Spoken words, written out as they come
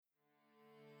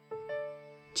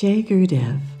Jai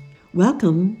Gurudev.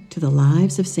 Welcome to the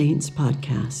Lives of Saints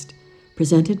podcast,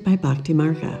 presented by Bhakti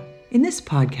Marga. In this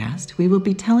podcast, we will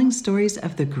be telling stories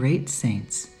of the great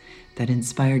saints that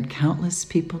inspired countless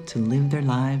people to live their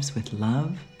lives with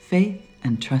love, faith,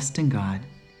 and trust in God.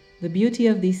 The beauty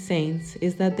of these saints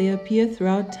is that they appear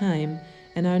throughout time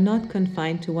and are not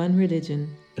confined to one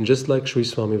religion. And just like Sri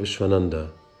Swami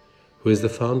Vishwananda, who is the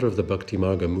founder of the Bhakti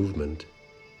Marga movement,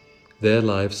 their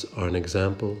lives are an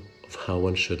example of how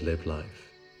one should live life.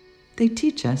 They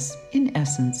teach us, in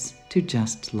essence, to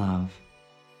just love.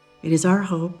 It is our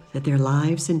hope that their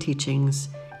lives and teachings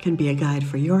can be a guide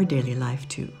for your daily life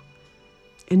too.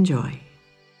 Enjoy.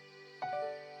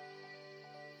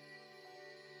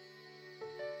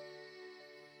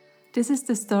 This is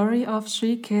the story of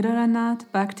Sri Kedaranath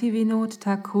Bhaktivinoda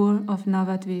Thakura of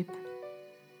Navadvip.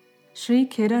 Sri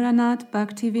Kedaranath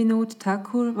Bhaktivinoda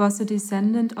Thakura was a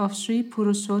descendant of Sri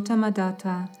Purusottama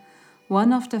Datta,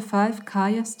 one of the 5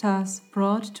 Kayastas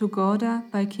brought to Gauda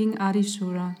by King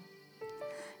Adisura.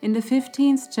 In the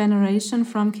 15th generation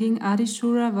from King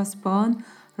Adisura was born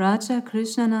Raja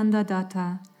Krishnananda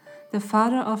Datta, the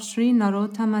father of Sri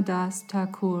Narottama Das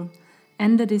Thakur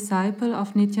and the disciple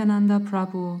of Nityananda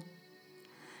Prabhu.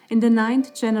 In the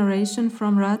 9th generation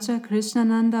from Raja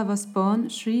Krishnananda was born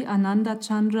Sri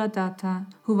Anandacandra Datta,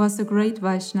 who was a great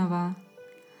Vaishnava.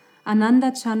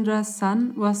 Anandacandра's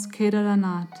son was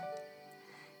Kedaranath.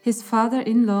 His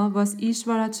father-in-law was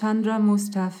Ishwarachandra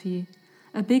Mustafi,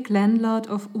 a big landlord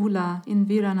of Ula in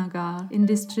Viranagar in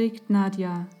district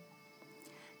Nadia.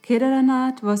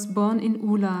 Kedaranath was born in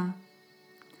Ula.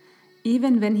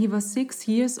 Even when he was 6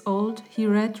 years old, he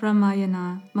read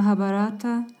Ramayana,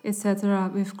 Mahabharata, etc.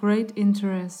 with great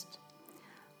interest.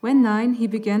 When 9, he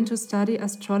began to study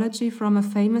astrology from a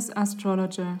famous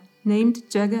astrologer named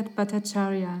Jagat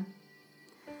Bhattacharya.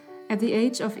 At the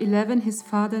age of 11, his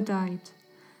father died.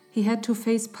 He had to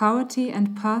face poverty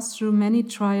and pass through many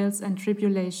trials and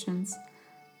tribulations.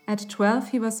 At 12,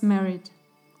 he was married.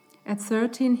 At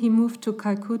 13, he moved to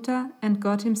Calcutta and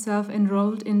got himself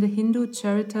enrolled in the Hindu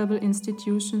Charitable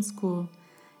Institution School,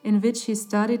 in which he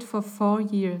studied for 4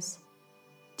 years.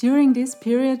 During this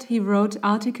period, he wrote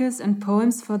articles and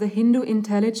poems for the Hindu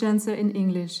Intelligencer in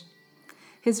English.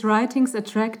 His writings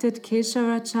attracted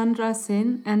Keshava Chandra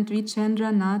Sen and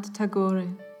Dwijendranath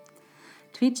Tagore.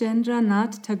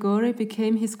 Dwijendranath Tagore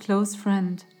became his close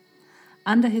friend.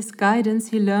 Under his guidance,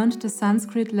 he learned the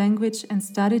Sanskrit language and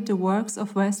studied the works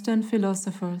of Western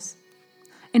philosophers.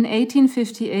 In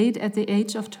 1858, at the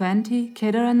age of 20,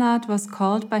 Kedaranath was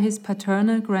called by his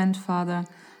paternal grandfather,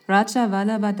 Raja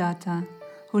Vallabha Datta,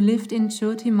 who lived in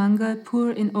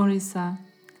Jyotimangalpur in Orissa.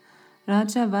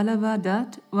 Raja Vallabha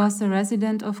Datta was a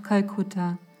resident of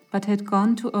Calcutta, but had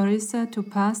gone to Orissa to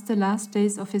pass the last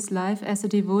days of his life as a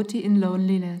devotee in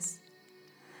loneliness.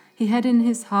 He had in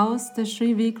his house the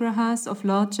Sri Vigrahas of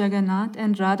Lord Jagannath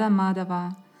and Radha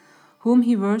Madhava, whom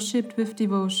he worshipped with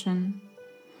devotion.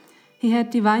 He had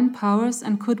divine powers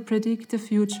and could predict the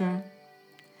future.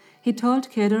 He told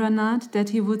Kedaranath that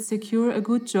he would secure a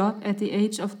good job at the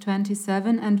age of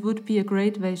 27 and would be a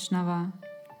great Vaishnava.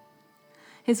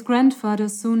 His grandfather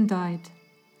soon died.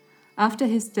 After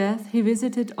his death, he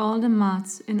visited all the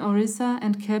mats in Orissa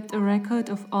and kept a record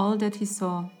of all that he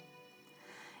saw.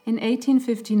 In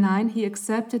 1859, he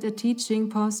accepted a teaching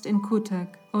post in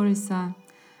Cuttack, Orissa,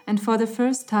 and for the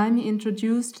first time he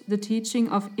introduced the teaching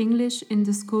of English in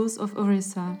the schools of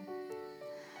Orissa.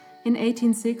 In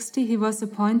 1860, he was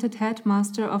appointed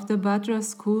headmaster of the Bhadra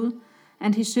school,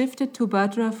 and he shifted to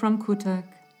Bhadra from Cuttack.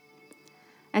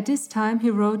 At this time, he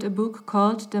wrote a book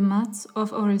called The Mats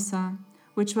of Orissa,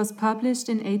 which was published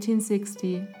in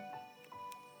 1860.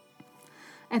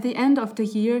 At the end of the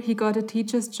year, he got a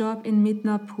teacher's job in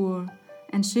Midnapur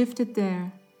and shifted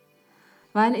there.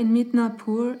 While in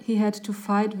Midnapur, he had to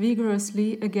fight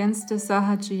vigorously against the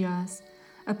Sahajiyas,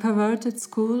 a perverted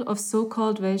school of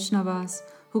so-called Vaishnavas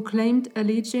who claimed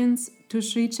allegiance to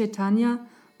Sri Chaitanya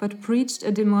but preached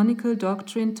a demonical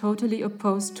doctrine totally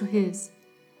opposed to his.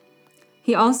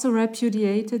 He also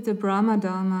repudiated the Brahma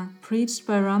Dharma preached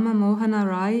by Rama Mohana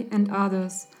Rai and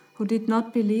others who did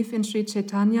not believe in Sri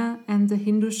Chaitanya and the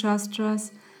Hindu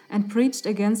Shastras and preached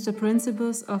against the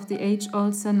principles of the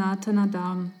age-old Sanatana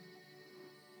Dharma.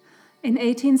 In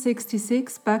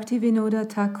 1866, Bhaktivinoda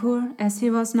Thakura, as he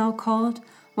was now called,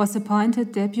 was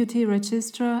appointed deputy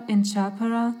registrar in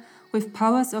Chapara with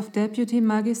powers of deputy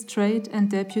magistrate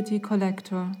and deputy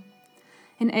collector.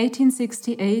 In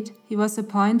 1868, he was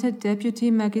appointed deputy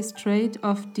magistrate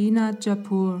of Dina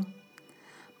Japur,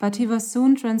 but he was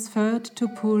soon transferred to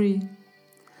Puri.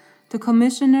 The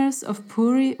commissioners of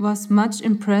Puri was much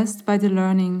impressed by the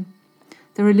learning.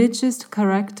 the religious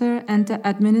character and the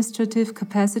administrative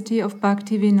capacity of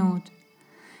Bhaktivinoda.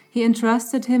 He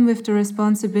entrusted him with the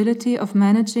responsibility of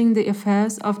managing the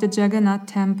affairs of the Jagannath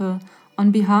temple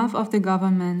on behalf of the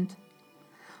government.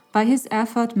 By his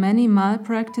effort, many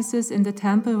malpractices in the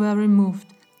temple were removed.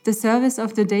 The service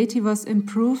of the deity was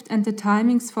improved and the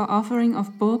timings for offering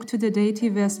of bhog to the deity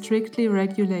were strictly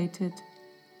regulated.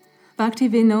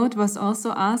 Bhaktivinoda was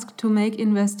also asked to make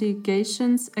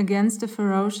investigations against a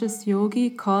ferocious yogi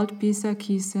called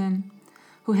Bisakisen,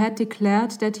 who had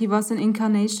declared that he was an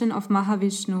incarnation of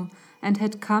Mahavishnu and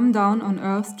had come down on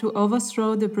earth to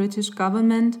overthrow the British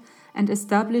government and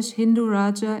establish Hindu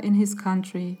Raja in his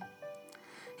country.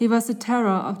 He was a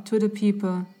terror to the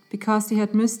people because he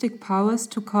had mystic powers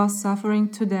to cause suffering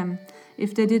to them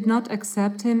if they did not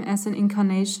accept him as an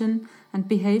incarnation and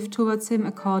behave towards him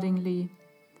accordingly.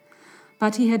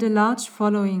 But he had a large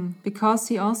following because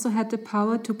he also had the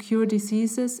power to cure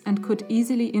diseases and could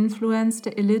easily influence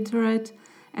the illiterate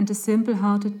and the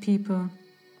simple-hearted people.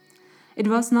 It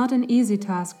was not an easy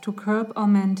task to curb or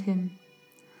mend him.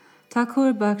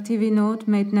 Thakur Bhaktivinoda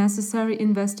made necessary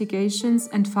investigations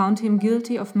and found him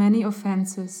guilty of many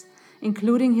offenses,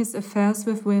 including his affairs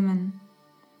with women.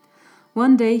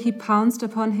 One day he pounced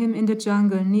upon him in the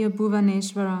jungle near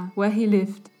Bhuvaneshwara, where he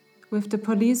lived, with the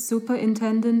police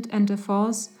superintendent and a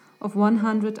force of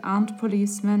 100 armed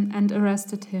policemen, and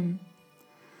arrested him.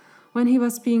 When he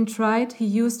was being tried, he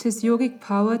used his yogic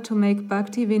power to make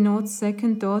Bhaktivinoda's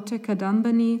second daughter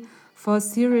Kadambani fall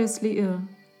seriously ill.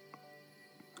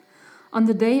 On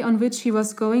the day on which he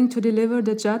was going to deliver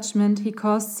the judgment, he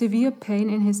caused severe pain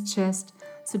in his chest,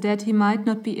 so that he might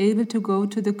not be able to go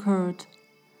to the court.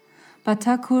 But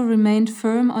Thakur remained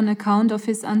firm on account of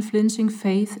his unflinching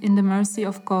faith in the mercy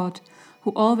of God,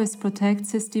 who always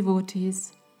protects his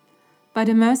devotees. By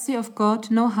the mercy of God,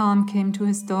 no harm came to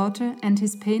his daughter, and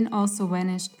his pain also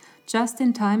vanished, just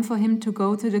in time for him to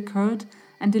go to the court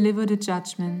and deliver the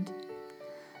judgment.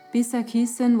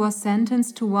 Bisakisen was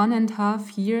sentenced to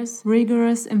 1.5 years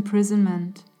rigorous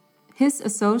imprisonment. His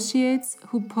associates,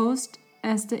 who posed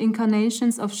as the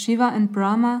incarnations of Shiva and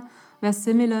Brahma, were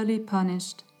similarly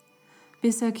punished.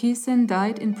 Bisakisen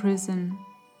died in prison.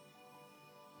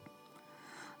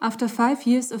 After 5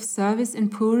 years of service in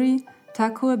Puri,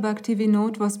 Thakur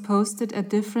Bhaktivinoda was posted at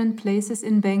different places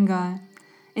in Bengal.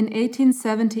 In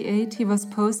 1878 he was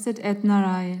posted at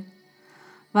Narail.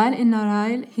 While in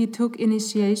Narail, he took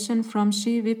initiation from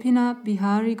Sri Vipina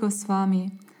Bihari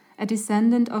Goswami, a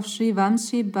descendant of Sri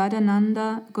Vamshi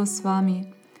Badananda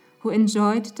Goswami, who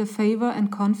enjoyed the favor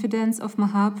and confidence of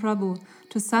Mahaprabhu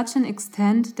to such an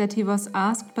extent that he was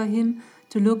asked by him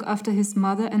to look after his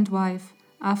mother and wife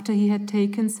after he had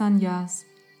taken sannyas.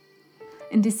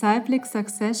 In disciplic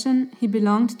succession, he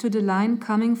belonged to the line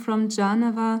coming from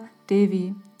Janava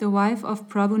Devi, the wife of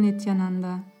Prabhu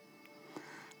Nityananda.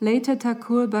 Later,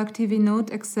 Thakur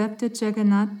Bhaktivinoda accepted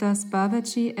Jagannath Das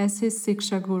Babaji as his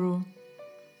Siksha Guru.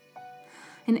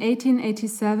 In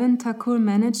 1887, Thakur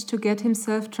managed to get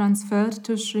himself transferred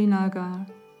to Srinagar.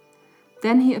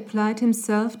 Then he applied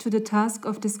himself to the task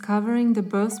of discovering the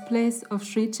birthplace of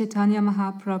Sri Chaitanya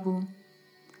Mahaprabhu.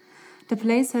 The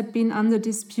place had been under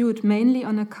dispute mainly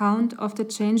on account of the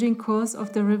changing course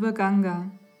of the river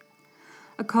Ganga.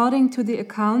 According to the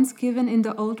accounts given in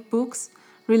the old books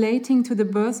relating to the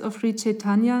birth of Sri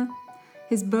Chaitanya,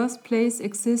 his birthplace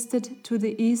existed to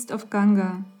the east of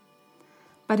Ganga.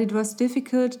 But it was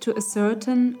difficult to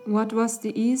ascertain what was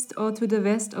the east or to the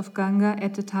west of Ganga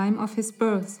at the time of his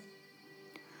birth.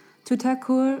 To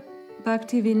Thakur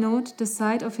Bhaktivinoda, the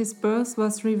site of his birth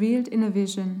was revealed in a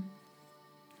vision.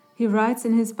 He writes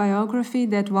in his biography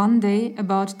that one day,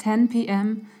 about 10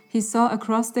 p.m., he saw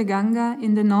across the Ganga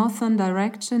in the northern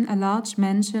direction a large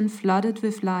mansion flooded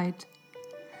with light.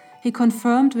 He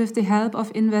confirmed with the help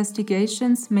of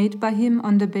investigations made by him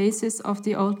on the basis of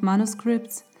the old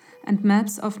manuscripts and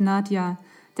maps of Nadia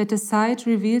that the site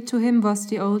revealed to him was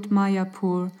the old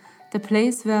Mayapur, the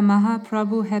place where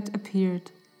Mahaprabhu had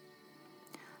appeared.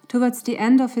 Towards the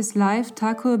end of his life,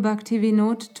 Thakur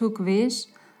Bhaktivinoda took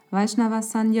Vaishnava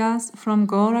sannyas from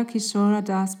Gaura Kishora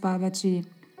Das Babaji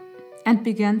and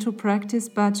began to practice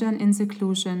bhajan in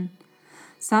seclusion,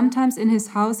 sometimes in his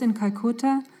house in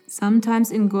Calcutta,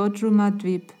 sometimes in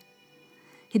Godrumadvip.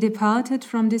 He departed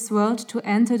from this world to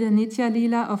enter the Nitya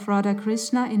Lila of Radha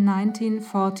Krishna in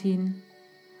 1914.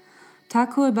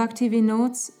 Thakur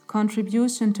Bhaktivinoda's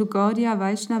contribution to Gaudiya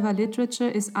Vaishnava literature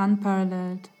is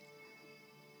unparalleled.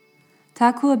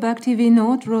 Thakur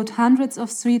Bhaktivinoda wrote hundreds of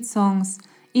sweet songs,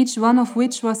 each one of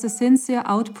which was a sincere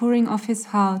outpouring of his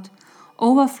heart,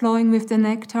 overflowing with the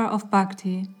nectar of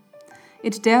bhakti.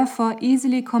 It therefore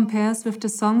easily compares with the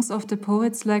songs of the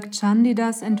poets like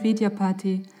Chandidas and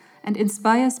Vidyapati, and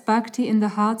inspires bhakti in the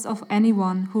hearts of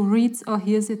anyone who reads or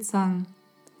hears it sung.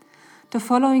 The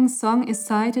following song is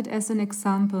cited as an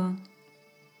example.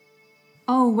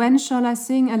 Oh, when shall I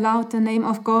sing aloud the name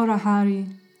of Gaurahari?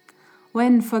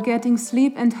 When, forgetting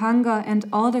sleep and hunger and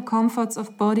all the comforts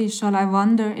of body, shall I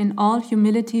wander in all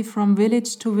humility from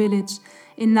village to village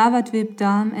in Navadvip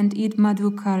Dham and eat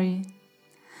madhu curry?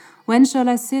 When shall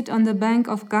I sit on the bank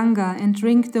of Ganga and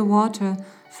drink the water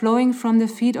flowing from the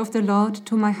feet of the Lord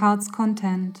to my heart's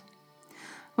content?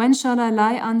 When shall I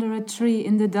lie under a tree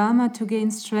in the Dharma to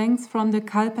gain strength from the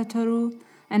Kalpataru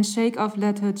and shake off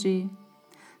lethargy,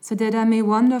 so that I may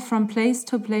wander from place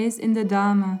to place in the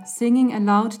Dharma, singing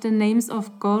aloud the names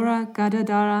of Gaura,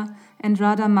 Gadadhara, and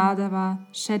Radha Madhava,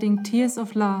 shedding tears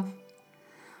of love?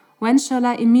 When shall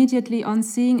I immediately on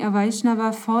seeing a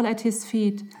Vaishnava fall at his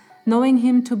feet, knowing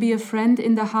him to be a friend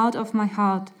in the heart of my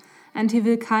heart, and he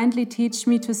will kindly teach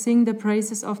me to sing the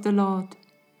praises of the Lord?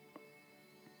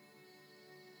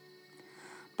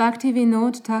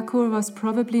 Bhaktivinoda Thakura was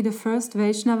probably the first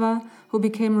Vaishnava who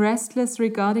became restless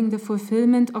regarding the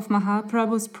fulfillment of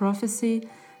Mahaprabhu's prophecy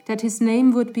that his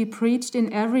name would be preached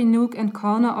in every nook and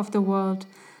corner of the world,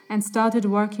 and started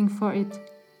working for it.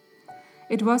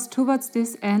 It was towards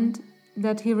this end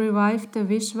that he revived the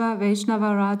Vishwa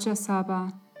Vaishnava Raja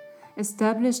Sabha,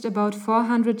 established about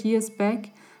 400 years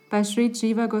back by Sri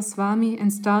Jiva Goswami,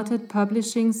 and started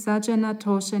publishing Sajjana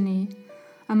Toshani,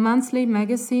 a monthly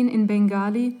magazine in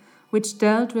Bengali which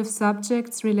dealt with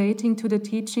subjects relating to the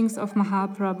teachings of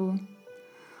Mahaprabhu.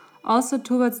 Also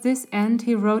towards this end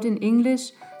he wrote in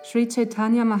English Sri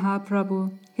Chaitanya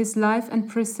Mahaprabhu, his life and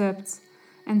precepts,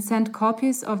 and sent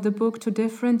copies of the book to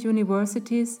different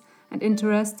universities and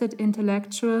interested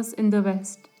intellectuals in the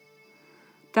West.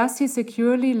 Thus he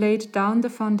securely laid down the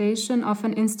foundation of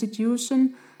an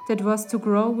institution that was to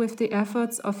grow with the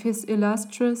efforts of his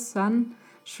illustrious son,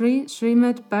 Sri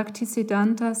Srimad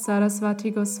Bhaktisiddhanta Saraswati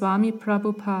Goswami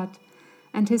Prabhupada,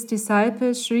 and his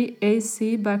disciple Sri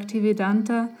A.C.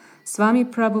 Bhaktivedanta Swami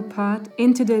Prabhupada,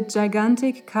 into the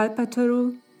gigantic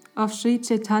Kalpataru of Sri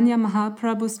Chaitanya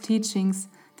Mahaprabhu's teachings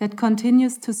that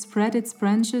continues to spread its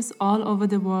branches all over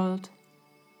the world.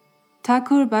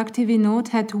 Thakur Bhaktivinoda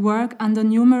had to work under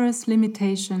numerous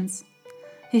limitations.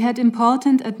 He had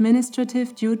important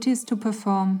administrative duties to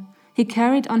perform. He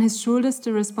carried on his shoulders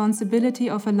the responsibility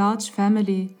of a large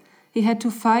family. He had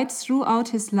to fight throughout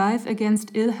his life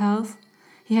against ill health.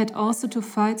 He had also to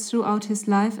fight throughout his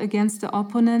life against the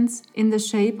opponents in the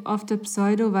shape of the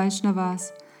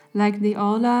pseudo-Vaishnavas, like the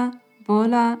Ola,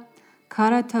 Bola,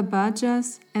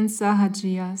 Karatabajas, and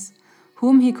Sahajiyas,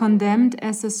 whom he condemned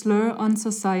as a slur on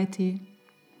society.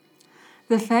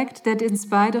 The fact that in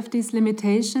spite of these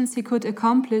limitations he could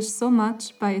accomplish so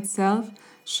much by itself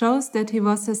shows that he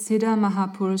was a Siddha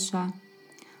Mahapurusha,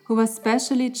 who was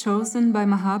specially chosen by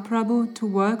Mahaprabhu to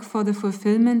work for the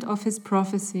fulfillment of his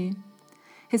prophecy.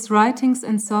 His writings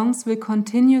and songs will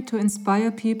continue to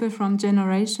inspire people from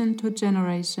generation to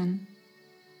generation.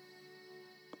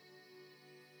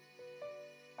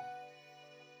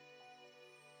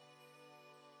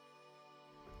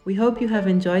 We hope you have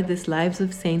enjoyed this Lives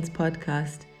of Saints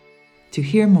podcast. To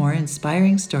hear more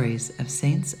inspiring stories of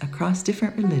saints across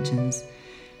different religions,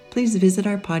 please visit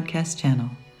our podcast channel,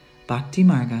 Bhakti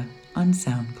Marga, on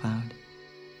SoundCloud.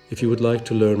 If you would like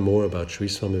to learn more about Sri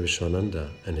Swami Vishwananda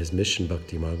and his mission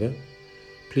Bhakti Marga,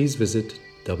 please visit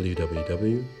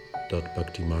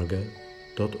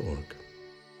www.bhaktimarga.org.